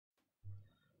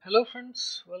Hello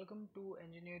friends, welcome to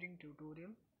engineering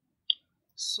tutorial.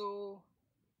 So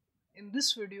in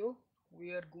this video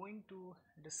we are going to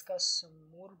discuss some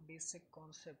more basic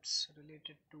concepts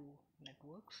related to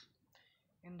networks.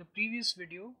 In the previous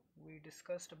video we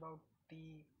discussed about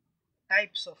the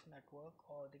types of network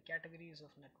or the categories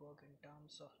of network in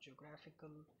terms of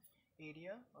geographical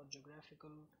area or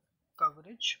geographical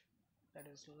coverage, that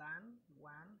is LAN,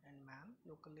 WAN and MAN,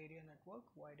 local area network,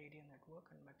 wide area network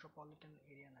and metropolitan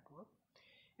area network.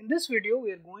 In this video,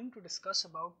 we are going to discuss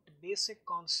about the basic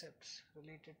concepts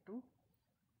related to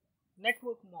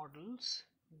network models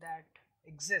that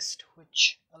exist,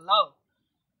 which allow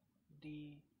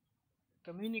the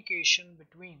communication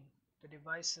between the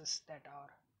devices that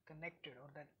are connected or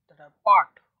that are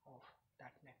part of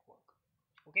that network.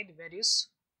 Okay, the various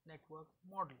network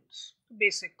models, the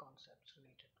basic concepts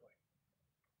related to it.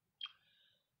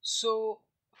 So,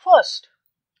 first,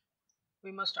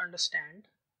 we must understand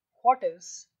what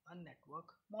is a network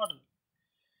model.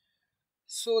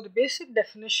 So the basic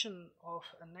definition of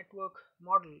a network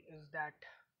model is that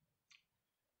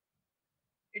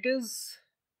it is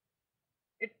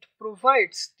it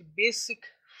provides the basic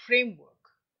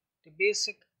framework, the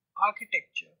basic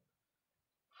architecture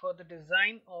for the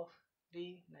design of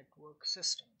the network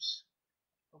systems.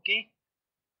 Okay,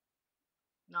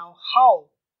 now how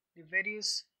the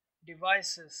various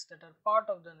devices that are part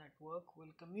of the network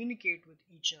will communicate with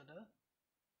each other,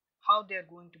 how they are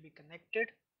going to be connected,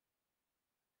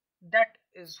 that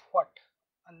is what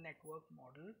a network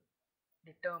model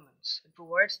determines. It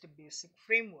provides the basic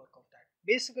framework of that.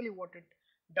 Basically what it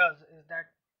does is that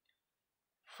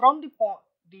from the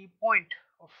point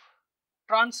of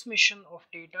transmission of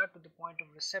data to the point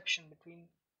of reception between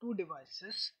two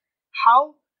devices,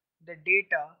 how the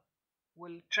data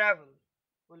will travel,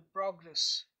 will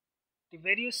progress, the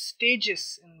various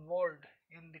stages involved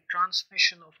in the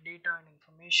transmission of data and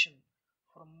information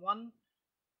from one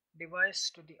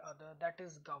device to the other, that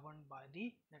is governed by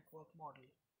the network model.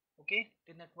 Okay,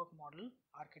 the network model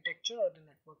architecture or the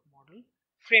network model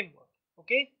framework.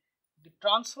 Okay, the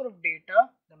transfer of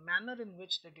data, the manner in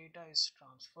which the data is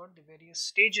transferred, the various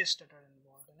stages that are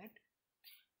involved in it,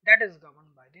 that is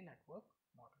governed by the network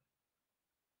model.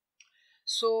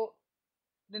 So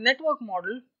the network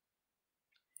model,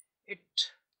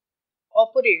 it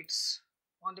operates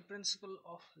on the principle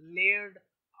of layered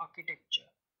architecture.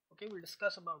 Okay, we'll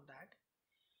discuss about that.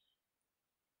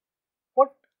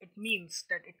 What it means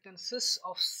that it consists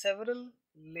of several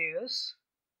layers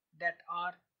that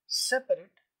are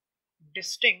separate,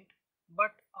 distinct,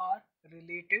 but are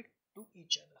related to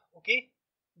each other. Okay,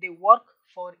 they work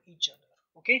for each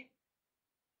other. Okay,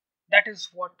 that is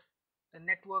what the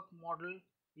network model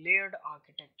layered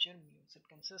architecture means. It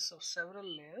consists of several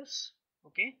layers,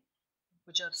 okay,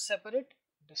 which are separate,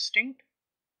 distinct,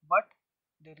 but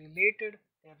they're related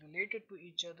to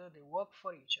each other, they work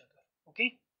for each other.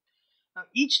 Okay, now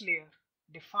each layer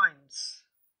defines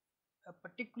a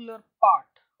particular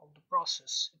part of the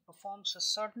process. It performs a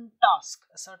certain task,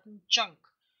 a certain chunk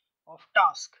of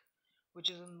task which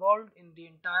is involved in the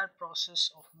entire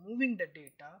process of moving the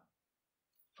data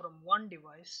from one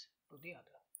device to the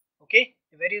other. Okay,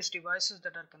 the various devices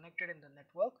that are connected in the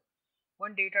network,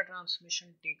 when data transmission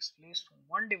takes place from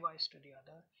one device to the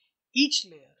other, each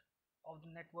layer of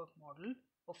the network model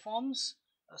performs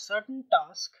a certain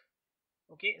task.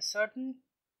 Okay, a certain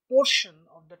portion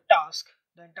of the task,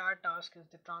 the entire task is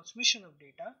the transmission of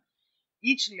data.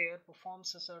 Each layer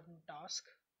performs a certain task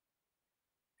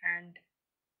and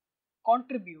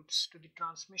contributes to the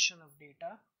transmission of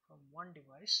data from one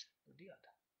device to the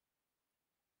other.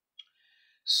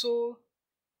 So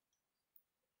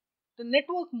the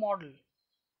network model,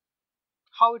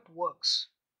 how it works.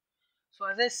 So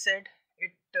as I said,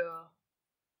 it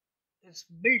is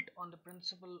built on the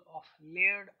principle of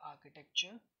layered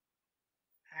architecture,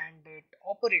 and it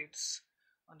operates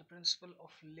on the principle of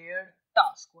layered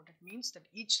task. What it means that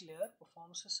each layer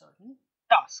performs a certain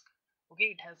task.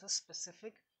 Okay, it has a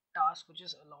specific task which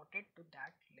is allotted to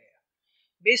that layer.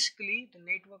 Basically the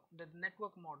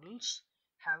network models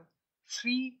have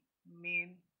three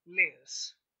main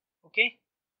layers. Okay,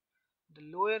 the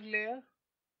lower layer,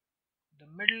 the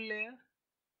middle layer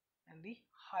and the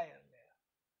higher layer.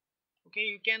 Okay,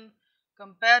 you can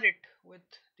compare it with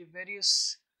the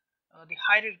various the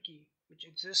hierarchy which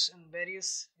exists in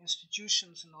various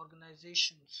institutions and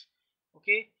organizations.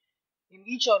 Okay, in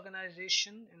each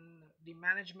organization, in the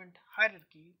management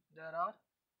hierarchy, there are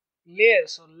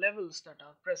layers or levels that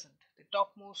are present: the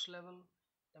topmost level,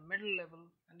 the middle level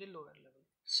and the lower level.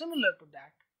 Similar to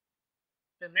that,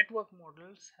 the network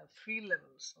models have three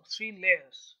levels or three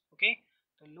layers. Okay,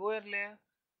 the lower layer,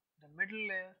 the middle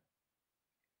layer,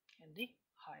 and the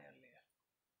higher layer.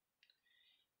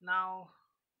 Now,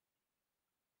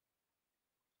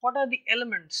 what are the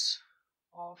elements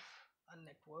of a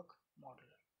network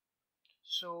model?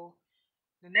 So,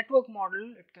 the network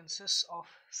model, it consists of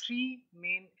three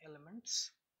main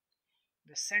elements: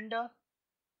 the sender,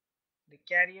 the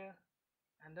carrier,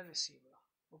 and the receiver.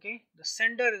 Okay, the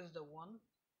sender is the one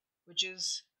which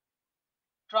is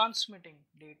transmitting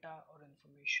data or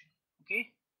information.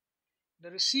 Okay, the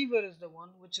receiver is the one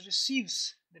which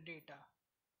receives the data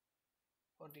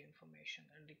or the information,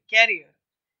 and the carrier,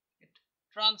 it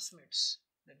transmits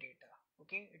the data.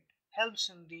 Okay, it helps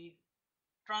in the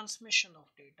transmission of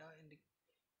data in the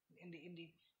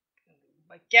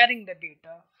by carrying the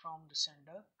data from the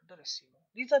sender to the receiver.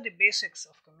 These are the basics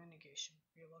of communication.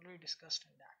 We have already discussed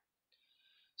in that.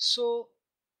 So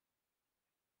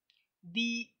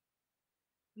the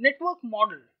network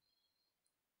model,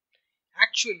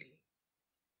 actually,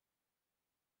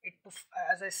 it,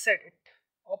 as I said, it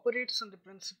operates on the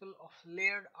principle of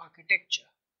layered architecture.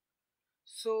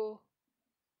 So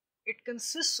it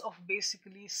consists of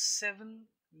basically 7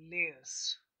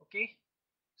 layers. Okay,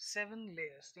 7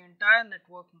 layers. The entire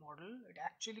network model, it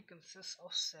actually consists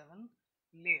of 7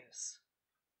 layers,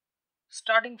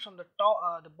 starting from the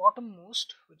top, the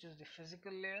bottommost, which is the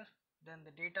physical layer, then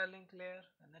the data link layer,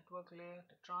 the network layer,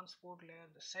 the transport layer,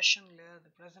 the session layer,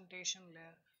 the presentation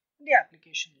layer, and the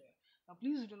application layer. Now,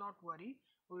 please do not worry.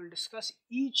 We will discuss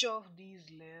each of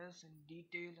these layers in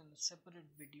detail in a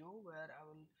separate video where I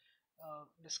will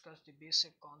discuss the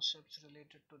basic concepts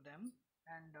related to them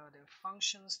and their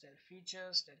functions, their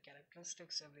features, their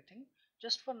characteristics, everything.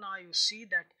 Just for now, you see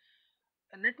that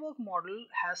a network model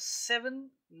has 7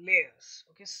 layers,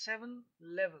 okay, 7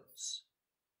 levels,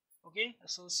 okay,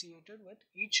 associated with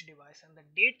each device, and the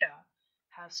data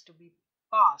has to be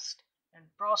passed and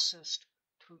processed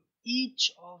through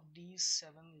each of these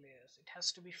 7 layers. It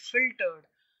has to be filtered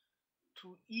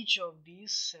through each of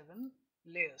these 7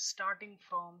 layers, starting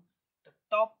from the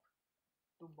top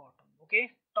to bottom.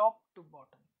 Okay, top to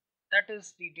bottom. That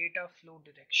is the data flow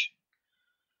direction.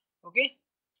 Okay,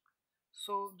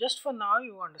 so just for now,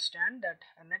 you understand that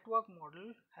a network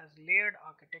model has layered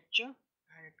architecture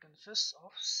and it consists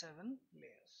of 7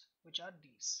 layers, which are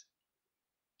these.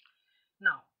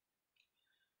 Now,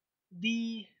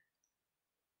 the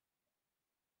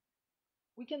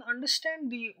we can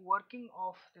understand the working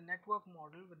of the network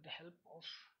model with the help of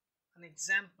an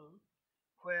example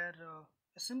where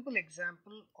a simple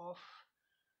example of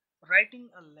writing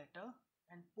a letter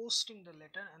and posting the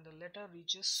letter, and the letter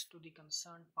reaches to the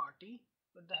concerned party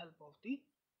with the help of the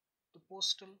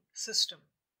postal system.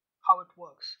 How it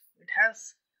works, it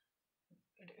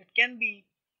can be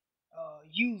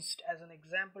used as an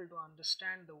example to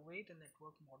understand the way the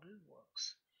network model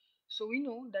works. So we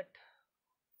know that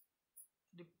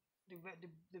the,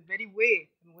 the very way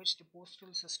in which the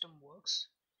postal system works,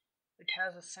 it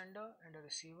has a sender and a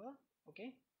receiver.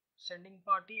 Okay, sending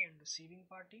party and receiving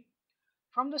party.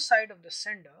 From the side of the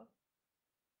sender,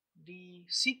 the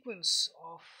sequence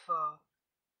of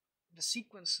the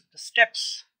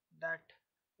steps that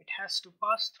it has to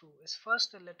pass through is: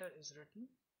 first, the letter is written,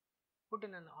 put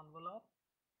in an envelope,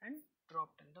 and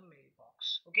dropped in the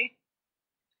mailbox. Okay,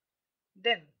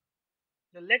 then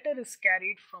the letter is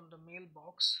carried from the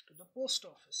mailbox to the post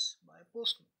office by a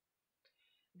postman.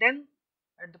 Then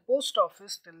at the post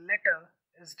office, the letter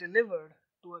is delivered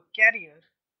to a carrier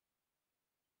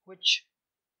which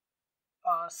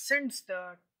sends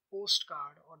the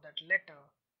postcard or that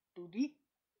letter to the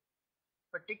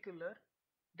particular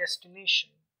destination.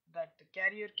 That the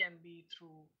carrier can be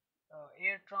through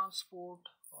air transport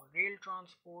or rail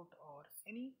transport or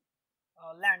any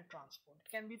land transport.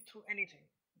 It can be through anything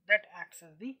that acts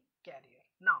as the carrier.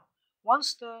 Now,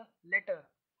 once the letter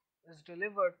is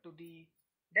delivered to the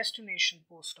destination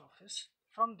post office,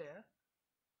 from there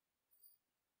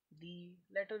the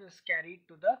letter is carried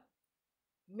to the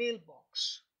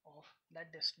mailbox of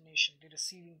that destination, the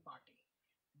receiving party.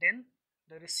 Then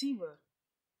the receiver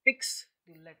picks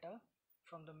the letter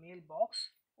from the mailbox,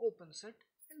 opens it,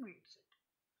 and reads it.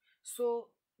 So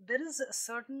there is a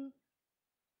certain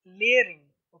layering,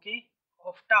 okay,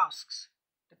 of tasks.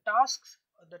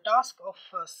 The task of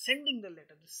sending the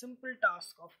letter, the simple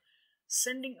task of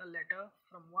sending a letter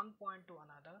from one point to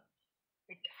another,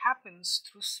 it happens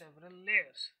through several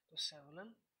layers, to several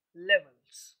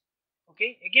levels.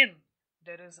 Okay, again,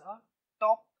 there is a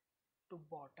top to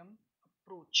bottom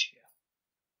approach here.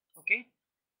 Okay,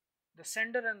 the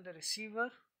sender and the receiver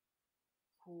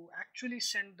who actually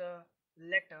send the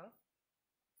letter,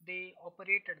 they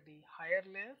operate at the higher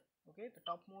layer, okay, the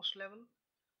topmost level.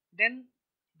 Then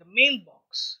the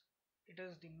mailbox, it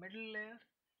is the middle layer,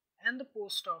 and the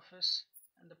post office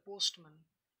and the postman,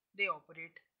 they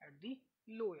operate at the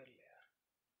lower layer.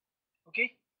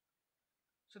 Okay,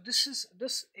 so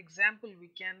this example we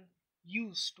can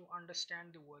use to understand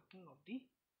the working of the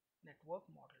network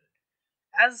model.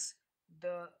 As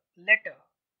the letter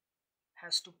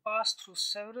has to pass through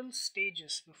several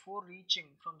stages before reaching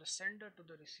from the sender to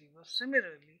the receiver,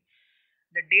 similarly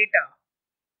the data,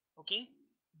 okay,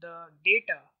 the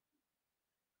data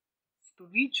to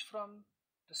reach from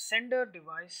the sender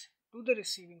device to the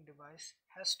receiving device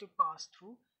has to pass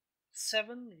through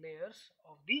 7 layers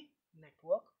of the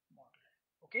network model,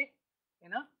 okay,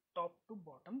 in a top to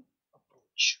bottom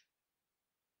approach.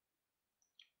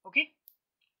 Okay,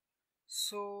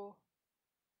 so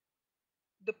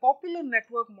the popular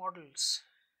network models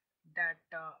that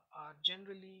are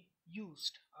generally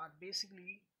used are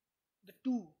basically the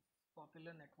two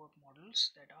popular network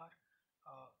models that are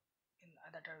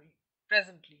that are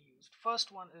presently used.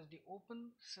 First one is the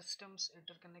Open Systems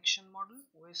Interconnection Model,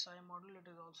 OSI model. It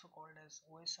is also called as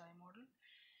OSI model,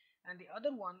 and the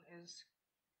other one is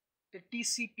the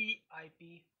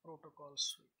TCP/IP protocol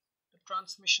suite, the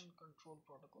Transmission Control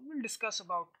Protocol. We'll discuss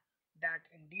about that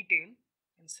in detail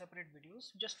in separate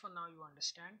videos. Just for now, you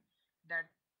understand that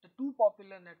the two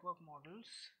popular network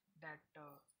models that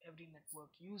every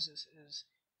network uses is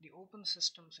the Open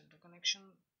Systems Interconnection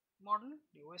model,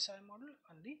 the OSI model,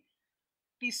 and the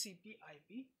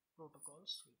TCP/IP protocol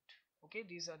suite. Okay,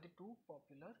 these are the two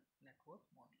popular network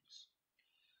models.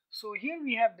 So here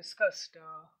we have discussed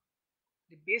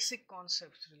the basic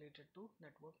concepts related to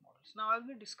network models. Now I'll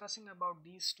be discussing about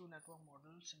these two network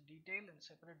models in detail in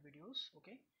separate videos.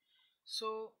 Okay,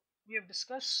 so we have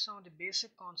discussed some of the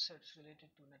basic concepts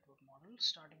related to network models,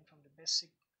 starting from the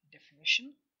basic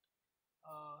definition,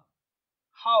 uh,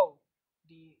 how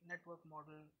the network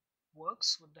model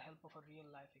works with the help of a real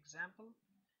life example,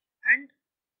 and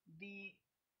the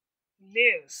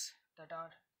layers that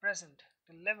are present,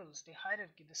 the levels, the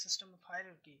hierarchy, the system of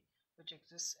hierarchy which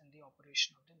exists in the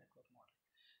operation of the network model.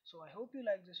 So I hope you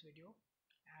like this video,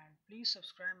 and please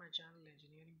subscribe my channel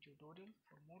Engineering Tutorial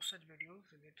for more such videos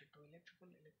related to electrical,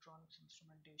 electronics,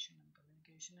 instrumentation and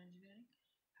communication engineering.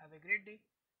 Have a great day.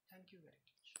 Thank you very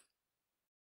much.